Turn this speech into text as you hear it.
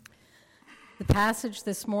The passage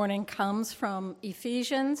this morning comes from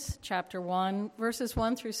Ephesians chapter 1, verses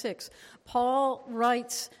 1 through 6. Paul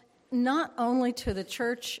writes not only to the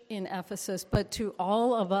church in Ephesus, but to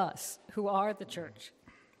all of us who are the church.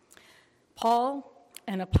 Paul,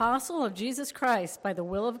 an apostle of Jesus Christ by the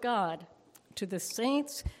will of God, to the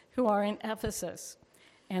saints who are in Ephesus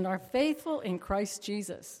and are faithful in Christ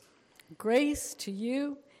Jesus. Grace to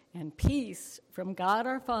you and peace from God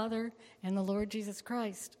our Father and the Lord Jesus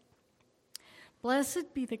Christ.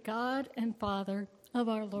 Blessed be the God and Father of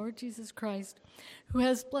our Lord Jesus Christ, who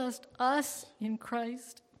has blessed us in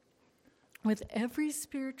Christ with every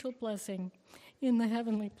spiritual blessing in the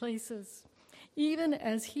heavenly places, even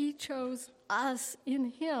as he chose us in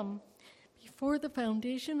him before the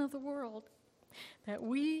foundation of the world, that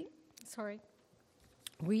we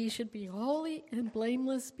should be holy and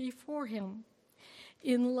blameless before him.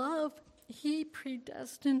 In love, he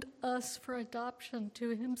predestined us for adoption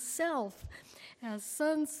to himself as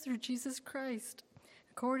sons through Jesus Christ,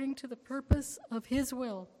 according to the purpose of his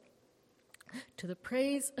will, to the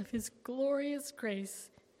praise of his glorious grace,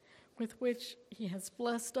 with which he has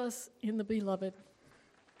blessed us in the beloved.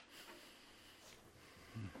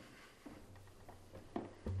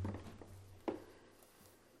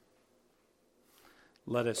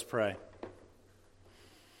 Let us pray.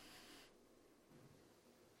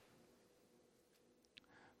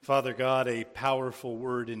 Father God, a powerful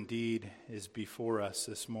word indeed is before us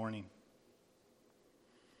this morning.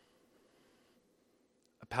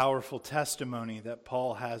 A powerful testimony that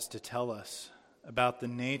Paul has to tell us about the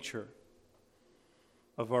nature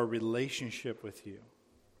of our relationship with you.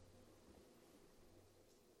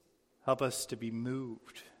 Help us to be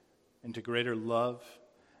moved into greater love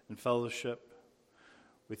and fellowship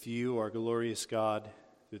with you, our glorious God,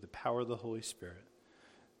 through the power of the Holy Spirit,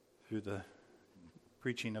 through the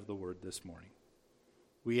preaching of the word this morning.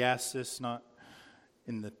 We ask this not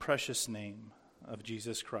in the precious name of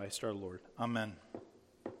Jesus Christ our Lord. Amen.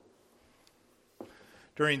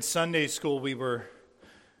 During Sunday school, we were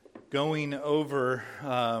going over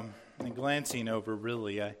and glancing over,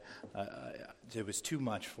 really, it was too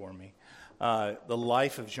much for me, the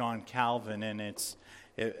life of John Calvin. And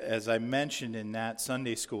as I mentioned in that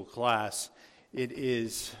Sunday school class, it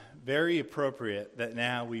is very appropriate that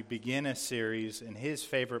now we begin a series in his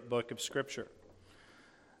favorite book of Scripture,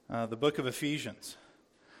 the book of Ephesians,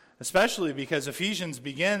 especially because Ephesians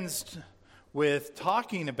begins with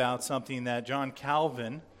talking about something that John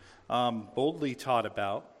Calvin boldly taught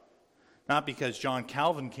about, not because John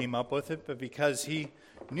Calvin came up with it, but because he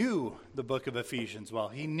knew the book of Ephesians well.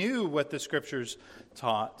 He knew what the Scriptures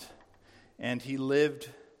taught, and he lived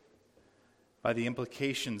by the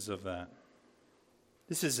implications of that.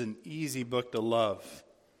 This is an easy book to love.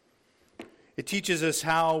 It teaches us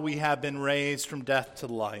how we have been raised from death to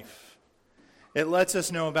life. It lets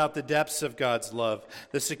us know about the depths of God's love,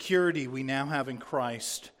 the security we now have in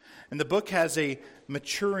Christ. And the book has a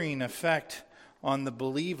maturing effect on the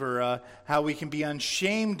believer, how we can be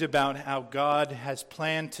unshamed about how God has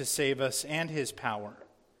planned to save us and his power.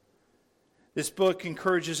 This book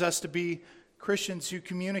encourages us to be Christians who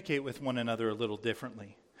communicate with one another a little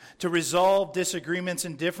differently, to resolve disagreements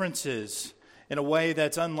and differences in a way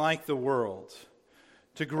that's unlike the world,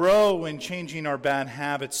 to grow in changing our bad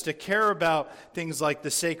habits, to care about things like the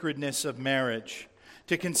sacredness of marriage,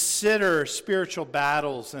 to consider spiritual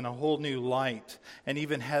battles in a whole new light, and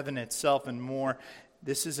even heaven itself and more.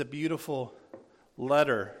 This is a beautiful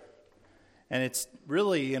letter, and it's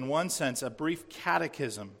really, in one sense, a brief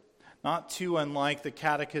catechism, not too unlike the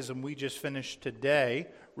catechism we just finished today,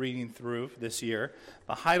 reading through this year,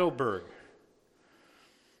 the Heidelberg.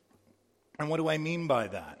 And what do I mean by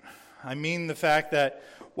that? I mean the fact that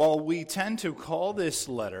while we tend to call this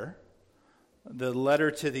letter the letter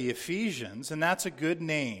to the Ephesians, and that's a good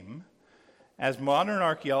name, as modern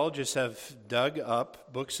archaeologists have dug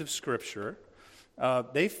up books of Scripture,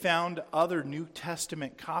 they found other New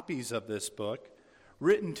Testament copies of this book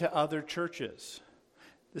written to other churches.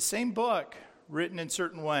 The same book, written in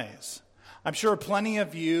certain ways. I'm sure plenty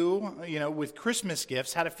of you, with Christmas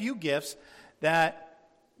gifts, had a few gifts that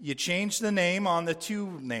you changed the name on the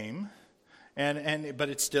to name, but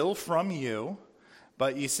it's still from you.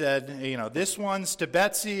 But you said, this one's to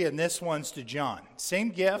Betsy and this one's to John. Same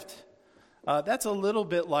gift. That's a little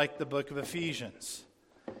bit like the book of Ephesians.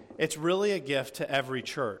 It's really a gift to every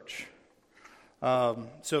church.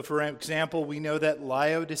 So, for example, we know that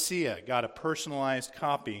Laodicea got a personalized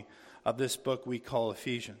copy of this book we call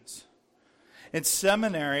Ephesians. In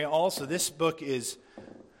seminary, also, this book is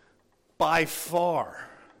by far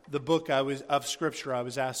the book of Scripture I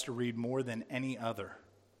was asked to read more than any other.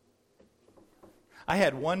 I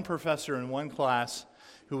had one professor in one class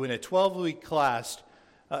who in a 12-week class,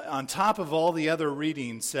 on top of all the other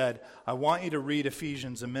readings, said, I want you to read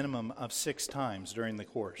Ephesians a minimum of 6 times during the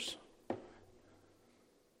course.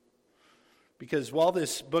 Because while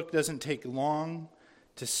this book doesn't take long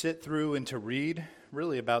to sit through and to read,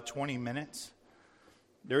 really about 20 minutes,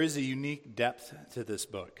 there is a unique depth to this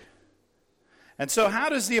book. And so how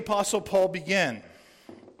does the Apostle Paul begin?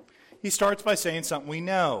 He starts by saying something we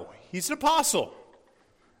know. He's an apostle.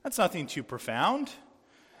 That's nothing too profound.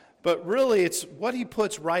 But really, it's what he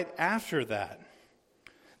puts right after that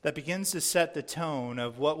that begins to set the tone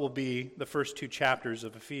of what will be the first 2 chapters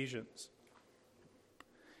of Ephesians.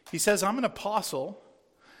 He says, I'm an apostle,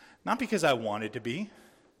 not because I wanted to be,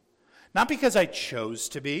 not because I chose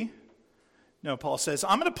to be. No, Paul says,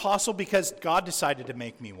 I'm an apostle because God decided to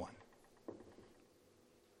make me one.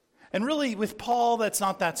 And really, with Paul, that's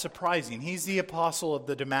not that surprising. He's the apostle of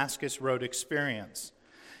the Damascus Road experience.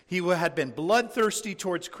 He had been bloodthirsty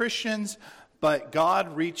towards Christians, but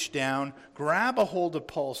God reached down, grabbed a hold of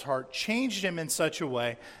Paul's heart, changed him in such a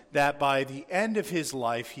way that by the end of his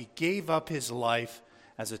life, he gave up his life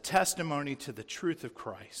as a testimony to the truth of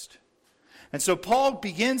Christ. And so Paul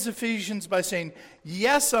begins Ephesians by saying,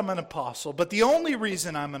 yes, I'm an apostle, but the only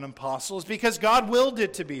reason I'm an apostle is because God willed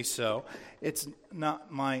it to be so. It's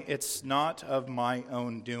not of my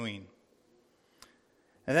own doing.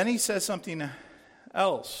 And then he says something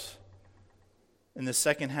else in the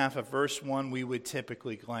second half of verse 1 we would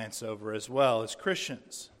typically glance over as well as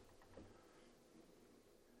Christians.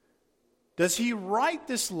 Does he write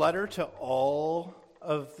this letter to all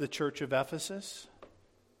of the church of Ephesus?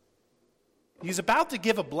 He's about to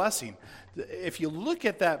give a blessing. If you look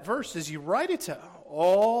at that verse, does he write it to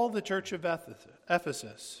all the church of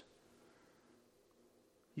Ephesus?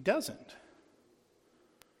 He doesn't.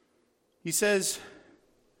 He says,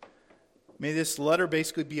 may this letter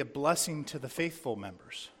basically be a blessing to the faithful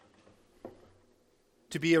members.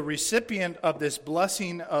 To be a recipient of this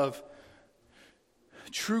blessing of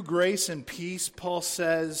true grace and peace, Paul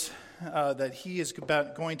says that he is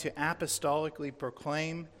going to apostolically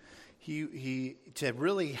proclaim. To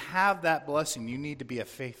really have that blessing, you need to be a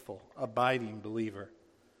faithful, abiding believer.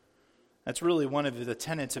 That's really one of the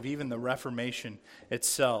tenets of even the Reformation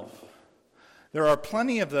itself. There are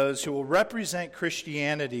plenty of those who will represent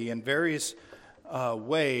Christianity in various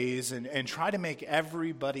ways and try to make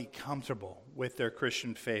everybody comfortable with their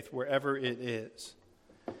Christian faith, wherever it is.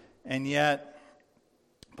 And yet,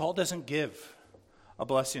 Paul doesn't give a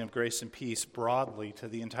blessing of grace and peace broadly to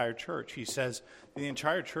the entire church. He says the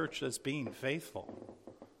entire church is being faithful.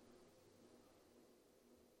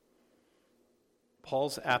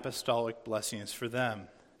 Paul's apostolic blessing is for them.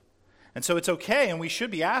 And so it's okay, and we should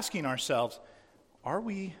be asking ourselves, are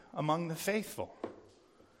we among the faithful?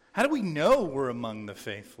 How do we know we're among the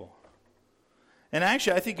faithful? And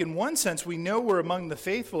actually, I think in one sense, we know we're among the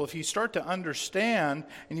faithful if you start to understand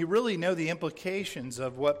and you really know the implications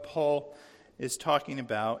of what Paul is talking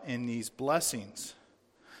about in these blessings.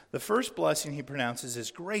 The first blessing he pronounces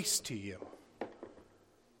is grace to you,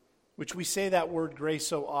 which we say that word grace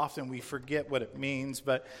so often we forget what it means,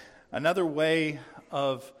 but another way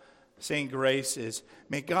of saying grace is,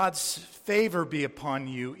 may God's favor be upon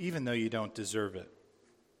you even though you don't deserve it.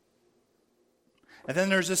 And then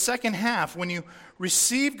there's a second half. When you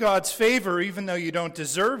receive God's favor even though you don't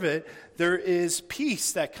deserve it, there is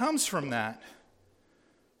peace that comes from that.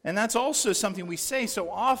 And that's also something we say so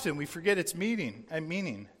often, we forget its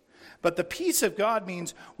meaning. But the peace of God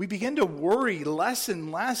means we begin to worry less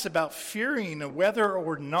and less about fearing whether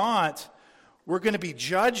or not we're going to be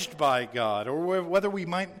judged by God or whether we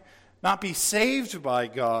might not be saved by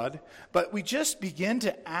God, but we just begin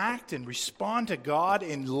to act and respond to God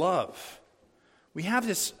in love. We have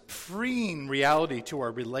this freeing reality to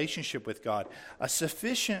our relationship with God, a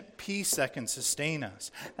sufficient peace that can sustain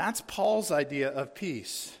us. That's Paul's idea of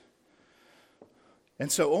peace.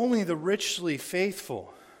 And so only the richly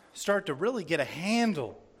faithful start to really get a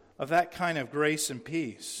handle of that kind of grace and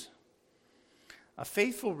peace. A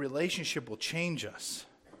faithful relationship will change us.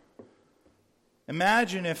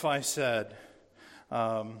 Imagine if I said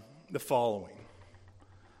the following.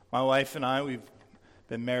 My wife and I, we've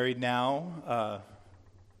been married now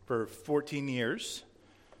for 14 years.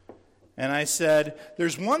 And I said,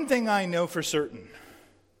 there's one thing I know for certain.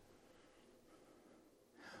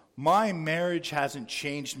 My marriage hasn't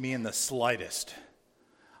changed me in the slightest.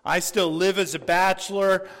 I still live as a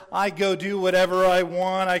bachelor. I go do whatever I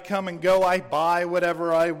want. I come and go. I buy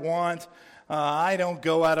whatever I want. I don't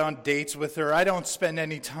go out on dates with her. I don't spend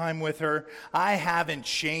any time with her. I haven't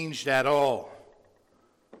changed at all.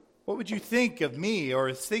 What would you think of me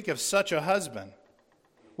or think of such a husband?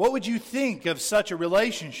 What would you think of such a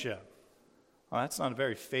relationship? Well, that's not a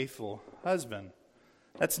very faithful husband.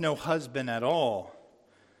 That's no husband at all.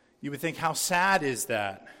 You would think, how sad is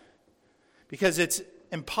that? Because it's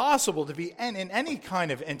impossible to be in any kind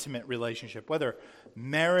of intimate relationship, whether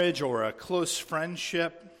marriage or a close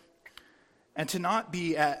friendship, and to not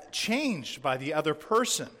be changed by the other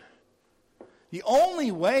person. The only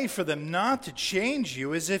way for them not to change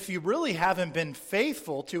you is if you really haven't been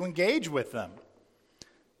faithful to engage with them.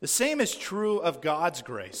 The same is true of God's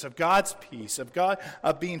grace, of God's peace,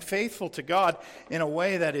 of being faithful to God in a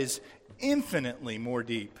way that is infinitely more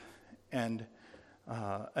deep and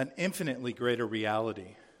an infinitely greater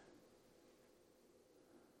reality.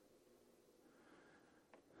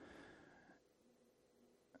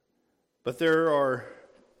 But there are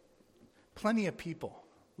plenty of people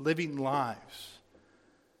living lives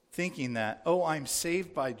thinking that, oh, I'm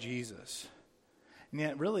saved by Jesus. And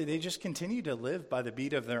yet, really, they just continue to live by the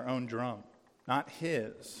beat of their own drum, not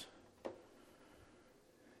his.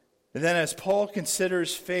 And then as Paul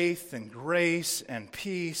considers faith and grace and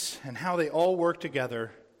peace and how they all work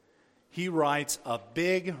together, he writes a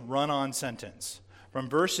big run-on sentence. From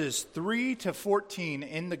verses 3 to 14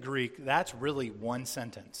 in the Greek, that's really one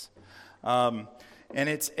sentence. And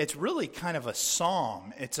it's really kind of a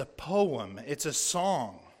psalm. It's a poem. It's a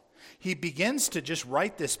song. He begins to just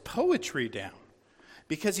write this poetry down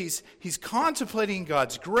because he's contemplating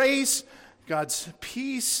God's grace, God's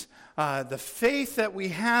peace, the faith that we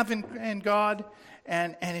have in God,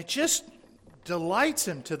 and it just delights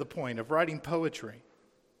him to the point of writing poetry.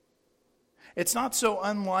 It's not so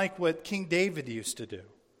unlike what King David used to do.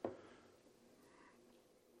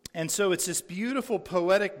 And so it's this beautiful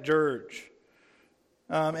poetic dirge.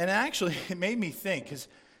 And actually, it made me think, because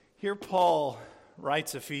here Paul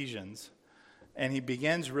writes Ephesians, and he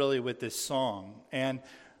begins really with this song. And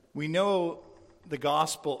we know the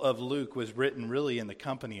Gospel of Luke was written really in the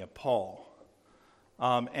company of Paul.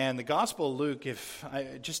 And the Gospel of Luke, if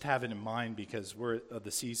I just have it in mind because we're of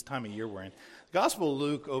the time of year we're in, the Gospel of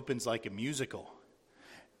Luke opens like a musical.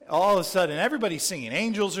 All of a sudden, everybody's singing.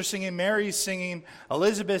 Angels are singing, Mary's singing,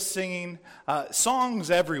 Elizabeth's singing, songs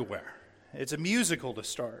everywhere. It's a musical to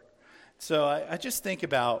start. So I just think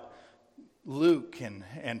about Luke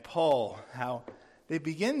and Paul, how they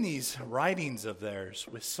begin these writings of theirs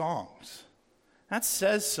with songs. That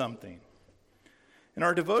says something. In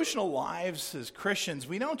our devotional lives as Christians,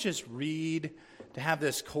 we don't just read to have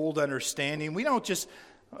this cold understanding. We don't just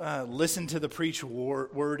listen to the preached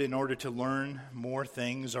word in order to learn more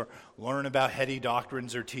things or learn about heady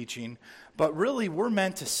doctrines or teaching. But really, we're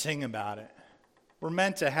meant to sing about it. We're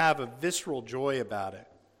meant to have a visceral joy about it.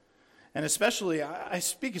 And especially, I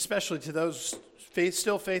speak especially to those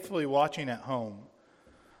still faithfully watching at home.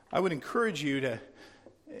 I would encourage you to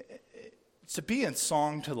be in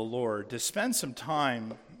song to the Lord, to spend some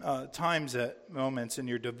times at moments in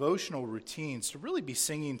your devotional routines, to really be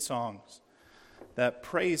singing songs that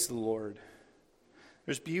praise the Lord.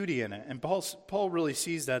 There's beauty in it. And Paul really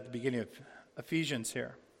sees that at the beginning of Ephesians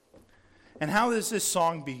here. And how does this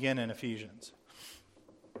song begin in Ephesians?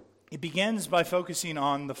 It begins by focusing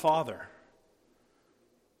on the Father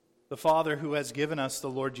who has given us the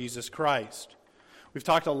Lord Jesus Christ. We've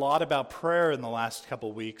talked a lot about prayer in the last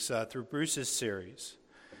couple weeks through Bruce's series.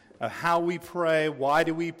 How we pray, why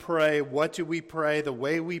do we pray, what do we pray, the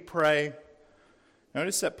way we pray.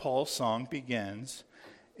 Notice that Paul's song begins,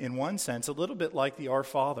 in one sense, a little bit like the Our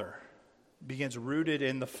Father. It begins rooted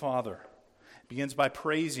in the Father. It begins by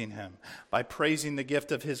praising him, by praising the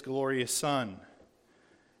gift of his glorious Son.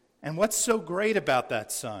 And what's so great about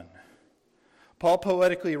that Son? Paul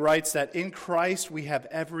poetically writes that in Christ we have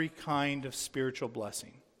every kind of spiritual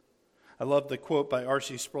blessing. I love the quote by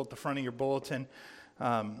R.C. Sproul at the front of your bulletin,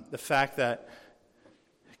 the fact that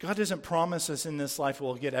God doesn't promise us in this life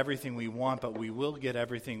we'll get everything we want, but we will get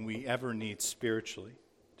everything we ever need spiritually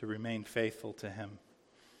to remain faithful to him,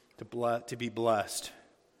 to be blessed.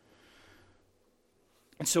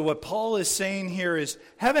 And so what Paul is saying here is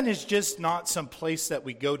heaven is just not some place that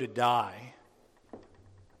we go to die,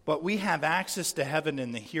 but we have access to heaven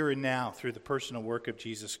in the here and now through the personal work of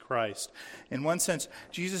Jesus Christ. In one sense,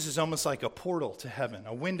 Jesus is almost like a portal to heaven,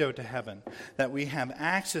 a window to heaven, that we have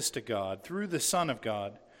access to God through the Son of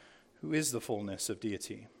God, who is the fullness of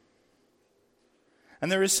deity.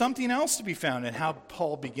 And there is something else to be found in how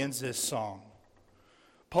Paul begins this song.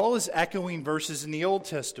 Paul is echoing verses in the Old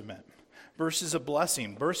Testament. Verses of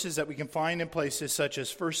blessing, verses that we can find in places such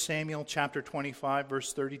as 1 Samuel chapter 25,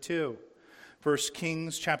 verse 32, 1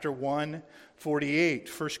 Kings chapter 1, 48,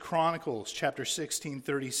 1 Chronicles chapter 16,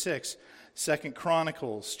 36. 2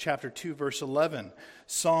 Chronicles chapter 2, verse 11,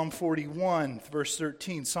 Psalm 41, verse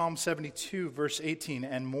 13, Psalm 72, verse 18,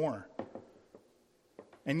 and more.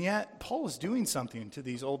 And yet, Paul is doing something to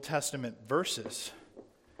these Old Testament verses.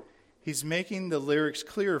 He's making the lyrics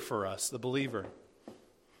clear for us, the believer.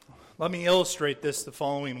 Let me illustrate this the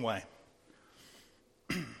following way.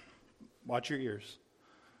 Watch your ears.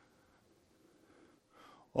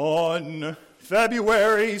 On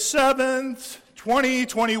February 7th,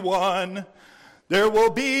 2021, there will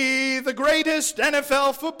be the greatest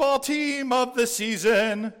NFL football team of the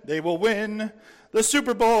season. They will win the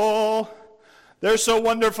Super Bowl. They're so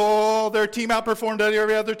wonderful. Their team outperformed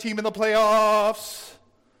every other team in the playoffs.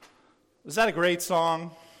 Was that a great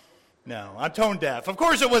song? No, I'm tone deaf. Of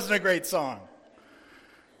course it wasn't a great song.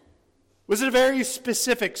 Was it a very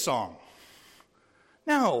specific song?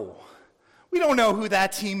 No. We don't know who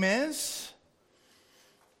that team is.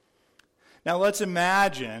 Now let's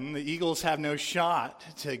imagine the Eagles have no shot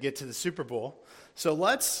to get to the Super Bowl. So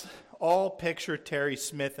let's all picture Terry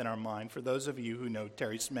Smith in our mind, for those of you who know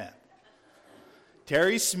Terry Smith.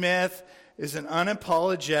 Terry Smith is an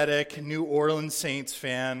unapologetic New Orleans Saints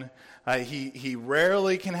fan. He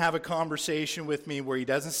rarely can have a conversation with me where he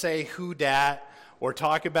doesn't say "who dat" or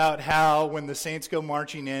talk about how when the Saints go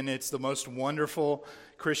marching in, it's the most wonderful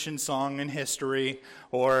Christian song in history.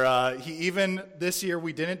 Or he even, this year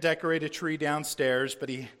we didn't decorate a tree downstairs, but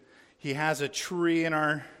he has a tree in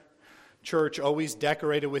our church always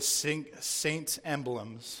decorated with Saints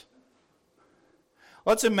emblems.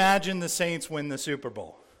 Let's imagine the Saints win the Super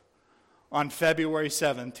Bowl on February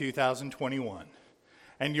 7, 2021,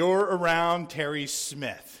 and you're around Terry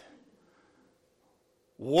Smith.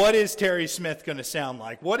 What is Terry Smith going to sound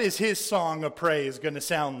like? What is his song of praise going to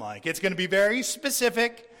sound like? It's going to be very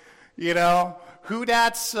specific, who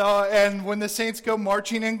that's, and when the Saints go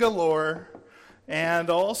marching in galore, and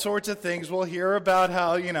all sorts of things. We'll hear about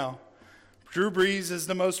how, Drew Brees is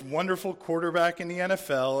the most wonderful quarterback in the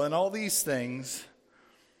NFL, and all these things,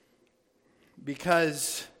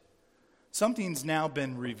 because something's now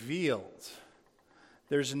been revealed.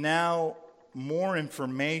 There's now more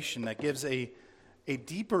information that gives a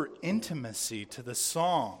deeper intimacy to the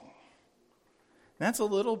song. And that's a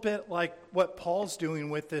little bit like what Paul's doing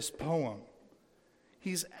with this poem.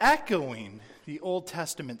 He's echoing the Old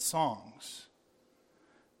Testament songs,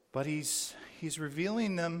 but he's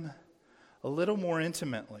revealing them a little more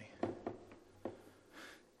intimately.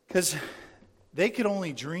 Because they could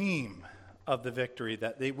only dream of the victory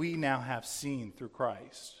that we now have seen through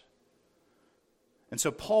Christ. And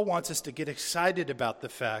so Paul wants us to get excited about the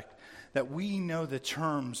fact that we know the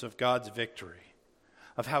terms of God's victory,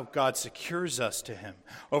 of how God secures us to him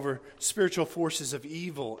over spiritual forces of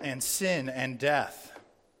evil and sin and death,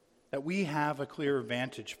 that we have a clear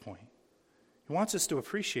vantage point. He wants us to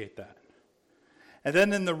appreciate that. And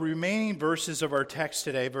then in the remaining verses of our text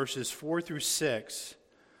today, verses 4 through 6,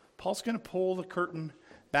 Paul's going to pull the curtain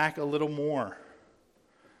back a little more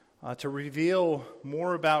to reveal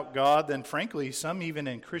more about God than, frankly, some even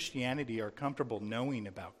in Christianity are comfortable knowing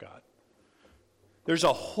about God. There's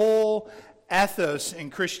a whole ethos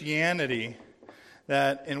in Christianity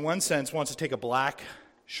that, in one sense, wants to take a black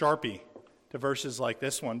Sharpie to verses like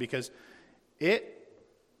this one because it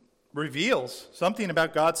reveals something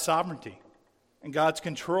about God's sovereignty and God's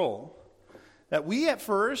control that we at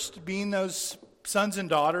first, being those sons and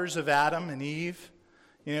daughters of Adam and Eve,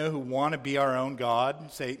 who want to be our own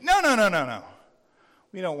God, say, no.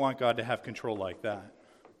 We don't want God to have control like that.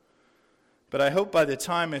 But I hope by the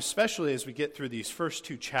time, especially as we get through these first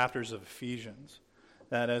two chapters of Ephesians,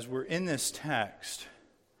 that as we're in this text,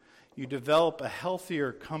 you develop a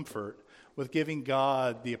healthier comfort with giving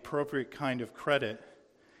God the appropriate kind of credit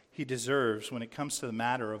he deserves when it comes to the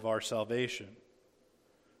matter of our salvation.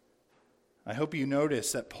 I hope you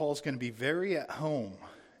notice that Paul's going to be very at home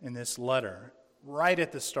in this letter, right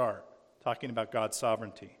at the start, talking about God's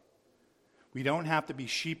sovereignty. We don't have to be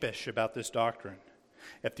sheepish about this doctrine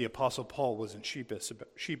if the Apostle Paul wasn't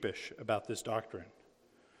sheepish about this doctrine.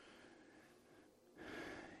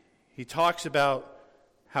 He talks about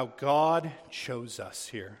how God chose us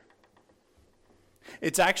here.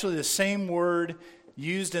 It's actually the same word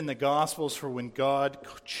used in the Gospels for when God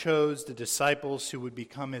chose the disciples who would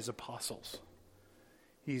become his apostles.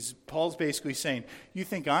 Paul's basically saying, you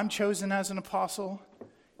think I'm chosen as an apostle?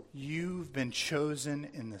 You've been chosen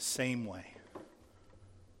in the same way.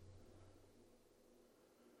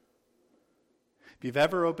 If you've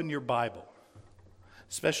ever opened your Bible,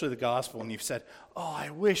 especially the gospel, and you've said,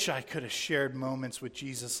 I wish I could have shared moments with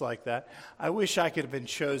Jesus like that. I wish I could have been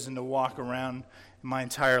chosen to walk around my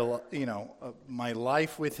entire, my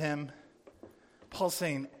life with him. Paul's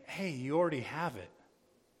saying, hey, you already have it.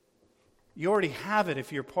 You already have it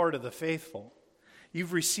if you're part of the faithful.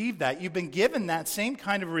 You've received that. You've been given that same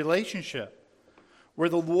kind of relationship where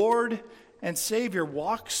the Lord and Savior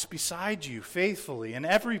walks beside you faithfully in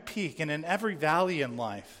every peak and in every valley in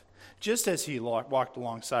life, just as he walked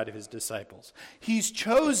alongside of his disciples. He's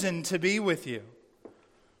chosen to be with you.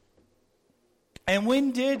 And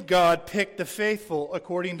when did God pick the faithful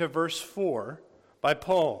according to verse 4 by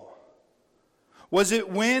Paul? Was it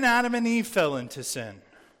when Adam and Eve fell into sin?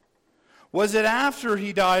 Was it after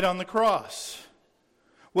he died on the cross?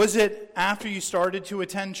 Was it after you started to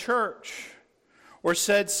attend church or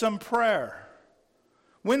said some prayer?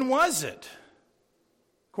 When was it?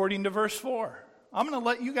 According to verse 4. I'm going to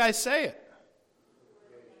let you guys say it.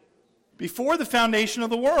 Before the foundation of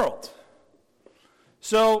the world.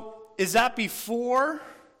 So, is that before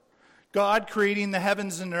God creating the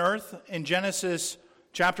heavens and earth in Genesis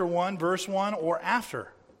chapter 1, verse 1, or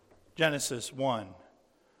after Genesis 1,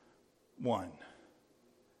 1?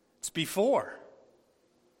 It's before.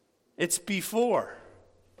 It's before.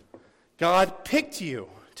 God picked you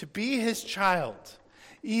to be his child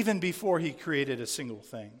even before he created a single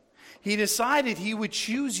thing. He decided he would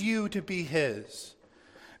choose you to be his.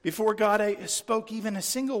 Before God spoke even a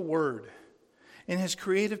single word in his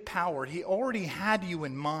creative power, he already had you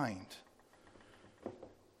in mind.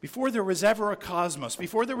 Before there was ever a cosmos,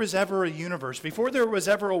 before there was ever a universe, before there was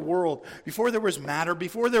ever a world, before there was matter,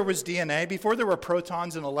 before there was DNA, before there were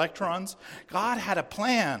protons and electrons, God had a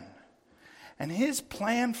plan. And his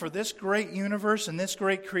plan for this great universe and this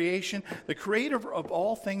great creation, the creator of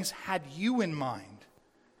all things had you in mind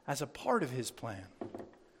as a part of his plan.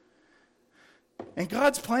 And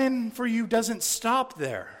God's plan for you doesn't stop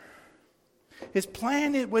there. His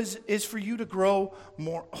plan is for you to grow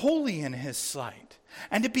more holy in his sight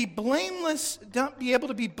and to be blameless, not be able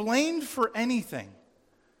to be blamed for anything,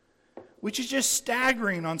 which is just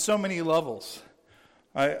staggering on so many levels.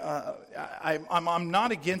 I'm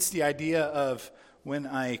not against the idea of when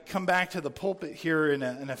I come back to the pulpit here in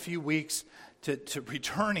a few weeks to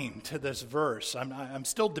returning to this verse. I'm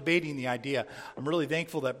still debating the idea. I'm really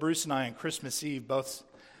thankful that Bruce and I on Christmas Eve both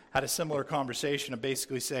had a similar conversation of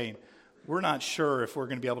basically saying, we're not sure if we're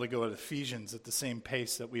going to be able to go to Ephesians at the same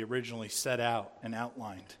pace that we originally set out and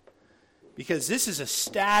outlined. Because this is a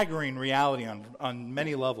staggering reality on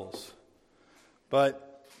many levels.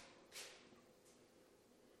 But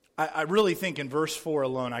I really think in verse 4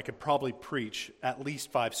 alone, I could probably preach at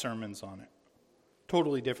least 5 sermons on it.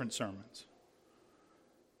 Totally different sermons.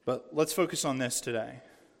 But let's focus on this today.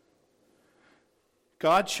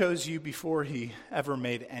 God chose you before he ever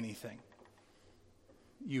made anything.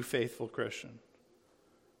 You faithful Christian.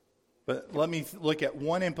 But let me look at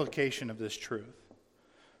one implication of this truth.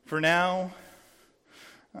 For now.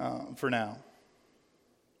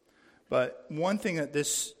 But one thing that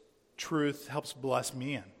this truth helps bless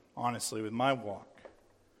me in, honestly, with my walk.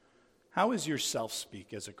 How is your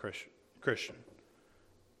self-speak as a Christian?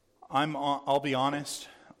 I'll be honest.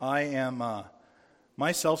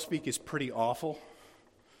 My self-speak is pretty awful.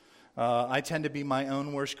 I tend to be my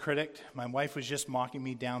own worst critic. My wife was just mocking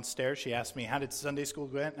me downstairs. She asked me, how did Sunday school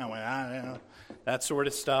go? And I went, I don't know. That sort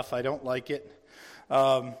of stuff. I don't like it.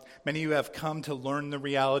 Many of you have come to learn the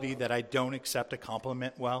reality that I don't accept a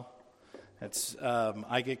compliment well.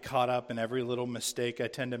 I get caught up in every little mistake I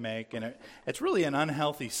tend to make, and it's really an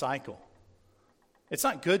unhealthy cycle. It's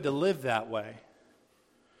not good to live that way,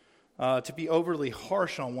 to be overly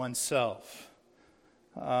harsh on oneself.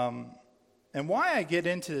 And why I get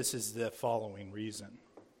into this is the following reason.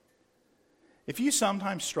 If you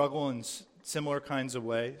sometimes struggle in similar kinds of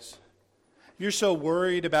ways, if you're so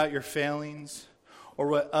worried about your failings or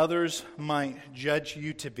what others might judge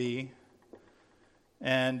you to be,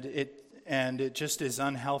 and it just is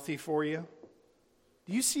unhealthy for you,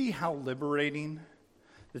 do you see how liberating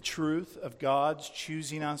the truth of God's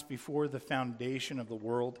choosing us before the foundation of the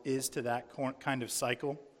world is to that kind of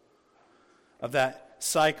cycle? Of that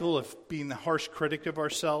cycle of being the harsh critic of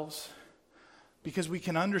ourselves? Because we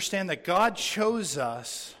can understand that God chose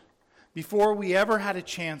us before we ever had a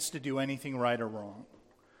chance to do anything right or wrong.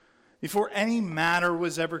 Before any matter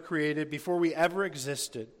was ever created, before we ever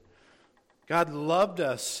existed. God loved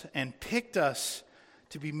us and picked us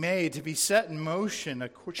to be made, to be set in motion, a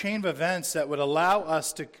chain of events that would allow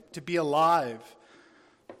us to be alive,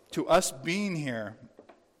 to us being here,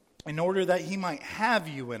 in order that he might have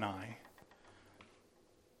you and I,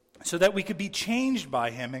 so that we could be changed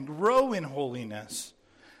by him and grow in holiness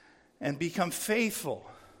and become faithful,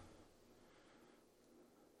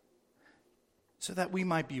 so that we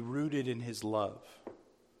might be rooted in his love.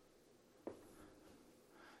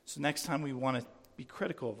 So next time we want to be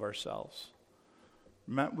critical of ourselves.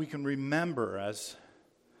 We can remember as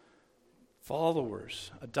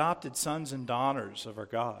followers, adopted sons and daughters of our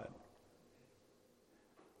God.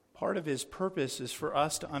 Part of his purpose is for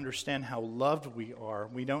us to understand how loved we are.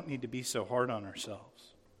 We don't need to be so hard on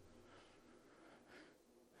ourselves.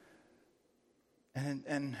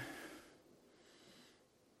 And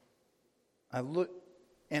I look,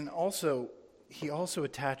 and also, he also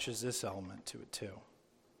attaches this element to it too.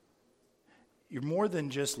 You're more than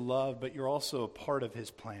just love, but you're also a part of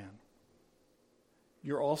his plan.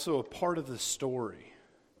 You're also a part of the story.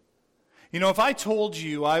 You know, if I told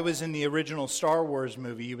you I was in the original Star Wars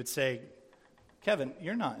movie, you would say, Kevin,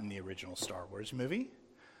 you're not in the original Star Wars movie.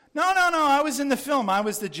 No, I was in the film. I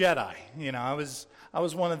was the Jedi. You know, I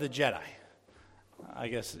was one of the Jedi. I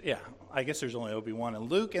guess there's only Obi-Wan and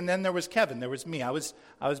Luke, and then there was Kevin. There was me. I was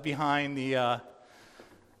behind the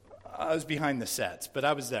sets, but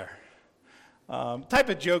I was there. Type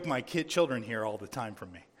of joke my children hear all the time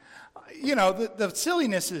from me. You know, the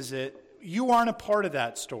silliness is that you aren't a part of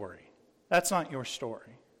that story. That's not your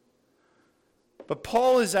story. But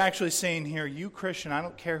Paul is actually saying here, you Christian, I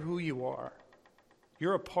don't care who you are.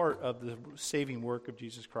 You're a part of the saving work of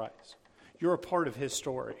Jesus Christ. You're a part of his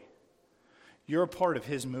story. You're a part of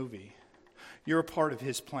his movie. You're a part of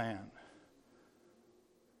his plan.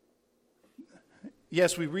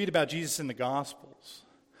 Yes, we read about Jesus in the Gospels,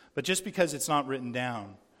 but just because it's not written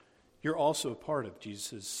down, you're also a part of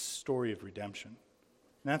Jesus' story of redemption.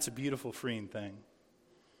 And that's a beautiful, freeing thing.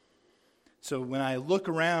 So when I look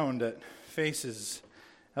around at faces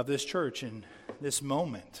of this church in this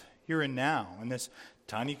moment, here and now, in this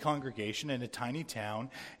tiny congregation in a tiny town,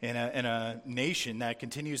 in a nation that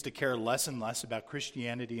continues to care less and less about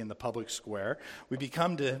Christianity in the public square,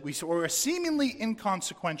 we're seemingly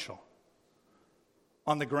inconsequential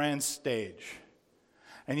on the grand stage.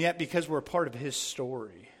 And yet, because we're a part of his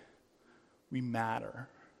story, we matter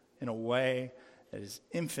in a way that is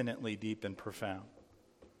infinitely deep and profound.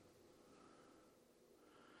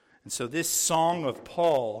 And so this song of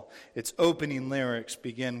Paul, its opening lyrics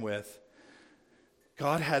begin with,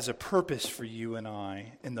 God has a purpose for you and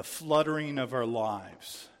I in the fluttering of our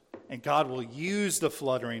lives. And God will use the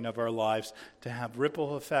fluttering of our lives to have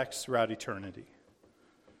ripple effects throughout eternity.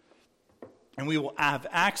 And we will have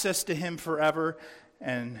access to him forever.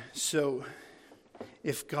 And so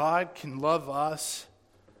if God can love us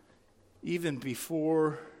even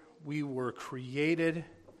before we were created,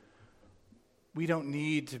 we don't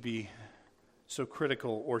need to be so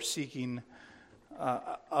critical or seeking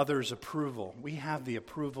others' approval. We have the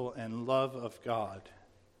approval and love of God.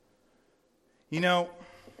 You know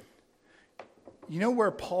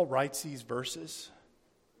where Paul writes these verses?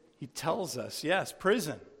 He tells us, yes,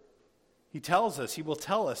 prison. He tells us, he will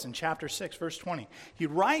tell us in chapter 6, verse 20. He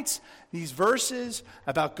writes these verses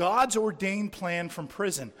about God's ordained plan from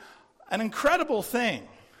prison. An incredible thing.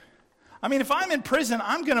 I mean, if I'm in prison,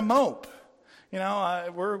 I'm going to mope. You know,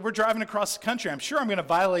 we're driving across the country. I'm sure I'm going to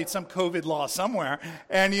violate some COVID law somewhere.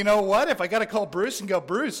 And you know what? If I got to call Bruce and go,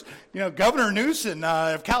 Bruce, you know, Governor Newsom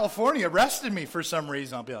of California arrested me for some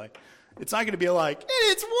reason, I'll be like, it's not going to be like,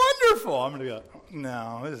 it's wonderful. I'm going to go,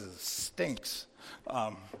 no, this stinks.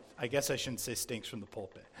 I guess I shouldn't say stinks from the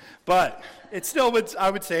pulpit. But it still would,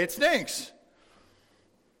 I would say it stinks.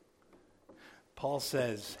 Paul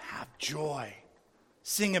says, have joy.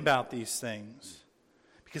 Sing about these things.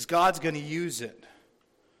 Because God's going to use it.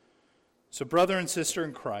 So brother and sister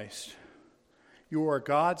in Christ, you are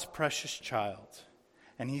God's precious child.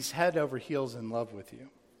 And he's head over heels in love with you.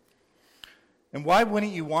 And why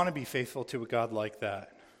wouldn't you want to be faithful to a God like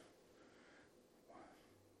that?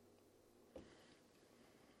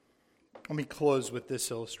 Let me close with this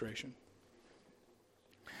illustration.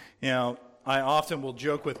 You know, I often will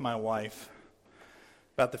joke with my wife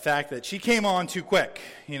about the fact that she came on too quick.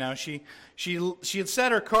 You know, she had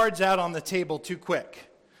set her cards out on the table too quick.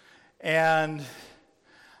 And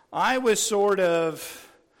I was sort of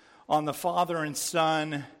on the father and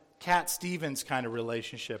son, Cat Stevens kind of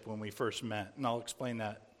relationship when we first met. And I'll explain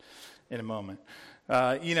that in a moment.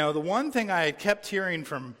 You know, the one thing I had kept hearing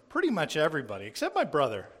from pretty much everybody, except my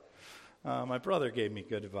brother gave me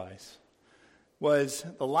good advice, was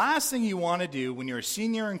the last thing you want to do when you're a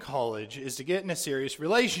senior in college is to get in a serious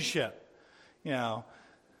relationship. You know,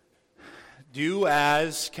 do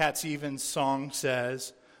as Cat Stevens' song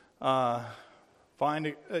says, first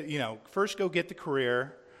go get the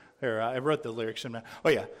career. Here, I wrote the lyrics.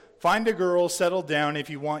 Find a girl, settle down. If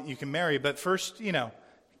you want, you can marry. But first, you know,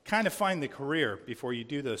 kind of find the career before you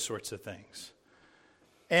do those sorts of things.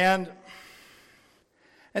 And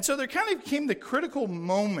so there kind of came the critical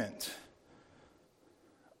moment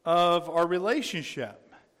of our relationship.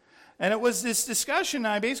 And it was this discussion,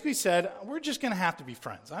 I basically said, we're just going to have to be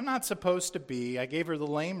friends. I'm not supposed to be, I gave her the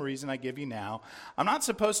lame reason I give you now, I'm not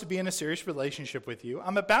supposed to be in a serious relationship with you.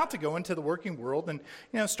 I'm about to go into the working world and,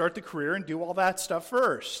 start the career and do all that stuff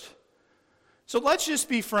first. So let's just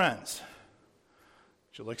be friends.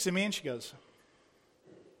 She looks at me and she goes,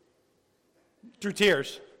 through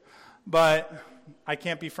tears, but I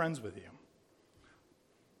can't be friends with you.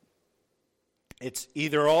 It's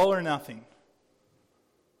either all or nothing.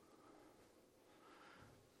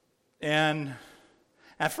 And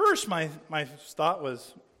at first, my thought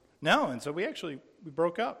was no, and so we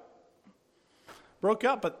broke up.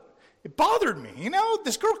 But it bothered me.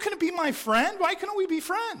 This girl couldn't be my friend. Why couldn't we be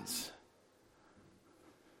friends?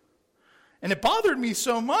 And it bothered me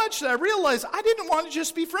so much that I realized I didn't want to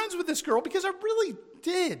just be friends with this girl because I really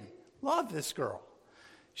did love this girl.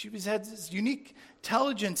 She had this unique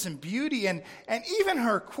intelligence and beauty, and even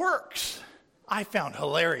her quirks I found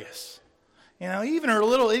hilarious. Even her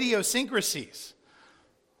little idiosyncrasies.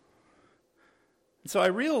 And so I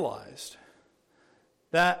realized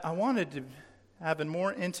that I wanted to have a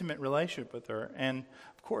more intimate relationship with her. And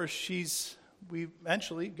of course, we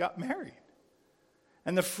eventually got married.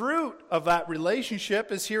 And the fruit of that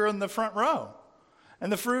relationship is here in the front row.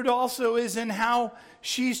 And the fruit also is in how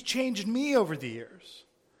she's changed me over the years.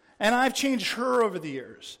 And I've changed her over the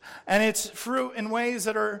years. And it's fruit in ways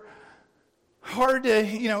that are hard to,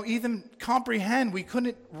 even comprehend. We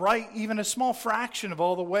couldn't write even a small fraction of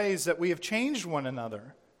all the ways that we have changed one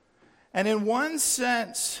another. And in one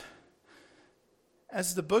sense,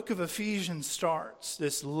 as the book of Ephesians starts,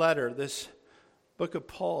 this letter, this book of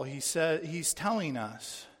Paul, he's telling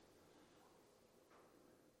us,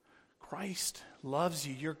 Christ loves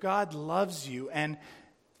you. Your God loves you. And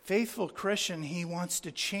faithful Christian, he wants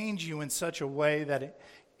to change you in such a way that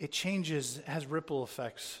it changes, has ripple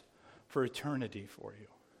effects for eternity for you.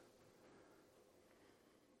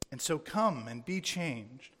 And so come and be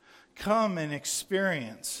changed. Come and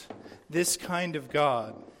experience this kind of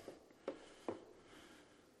God.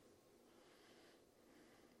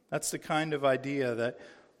 That's the kind of idea that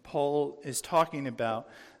Paul is talking about,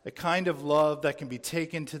 a kind of love that can be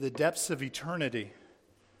taken to the depths of eternity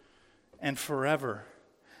and forever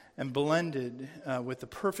and blended with the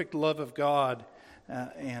perfect love of God.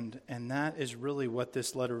 And that is really what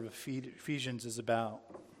this letter of Ephesians is about.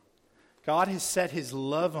 God has set his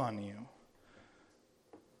love on you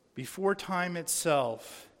before time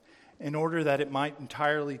itself in order that it might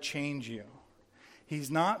entirely change you. He's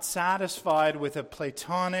not satisfied with a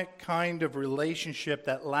platonic kind of relationship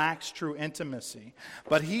that lacks true intimacy,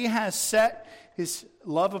 but he has set his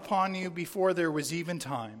love upon you before there was even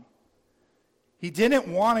time. He didn't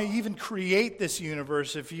want to even create this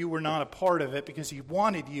universe if you were not a part of it, because he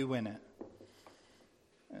wanted you in it,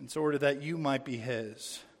 in order that you might be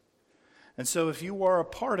his. And so if you are a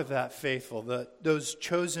part of that faithful, those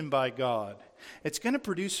chosen by God, it's going to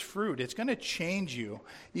produce fruit. It's going to change you,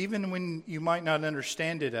 even when you might not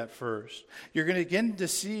understand it at first. You're going to begin to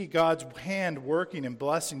see God's hand working and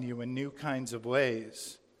blessing you in new kinds of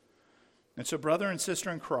ways. And so, brother and sister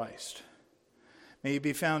in Christ, may you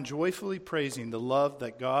be found joyfully praising the love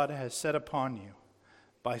that God has set upon you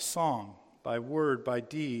by song, by word, by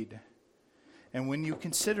deed. And when you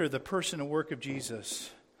consider the person and work of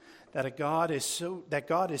Jesus, that God is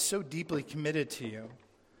so deeply committed to you,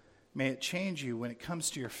 may it change you when it comes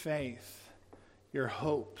to your faith, your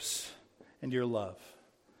hopes, and your love.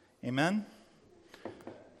 Amen?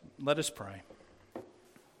 Let us pray.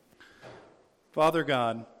 Father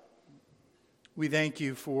God, we thank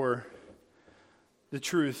you for the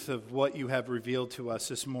truth of what you have revealed to us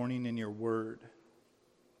this morning in your word.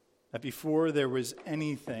 That before there was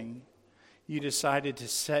anything, you decided to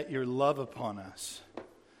set your love upon us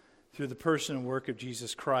through the person and work of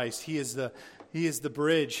Jesus Christ. He is the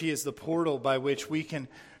bridge, he is the portal by which we can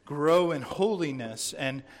grow in holiness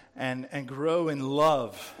and grow in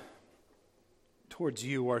love towards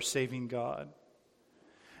you, our saving God.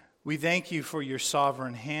 We thank you for your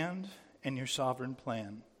sovereign hand and your sovereign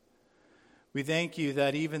plan. We thank you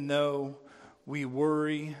that even though we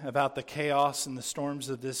worry about the chaos and the storms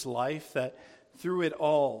of this life, that through it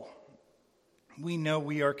all, we know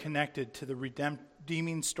we are connected to the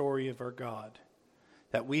redeeming story of our God,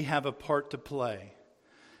 that we have a part to play,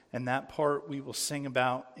 and that part we will sing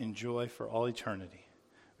about in joy for all eternity.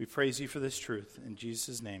 We praise you for this truth. In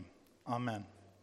Jesus' name, amen.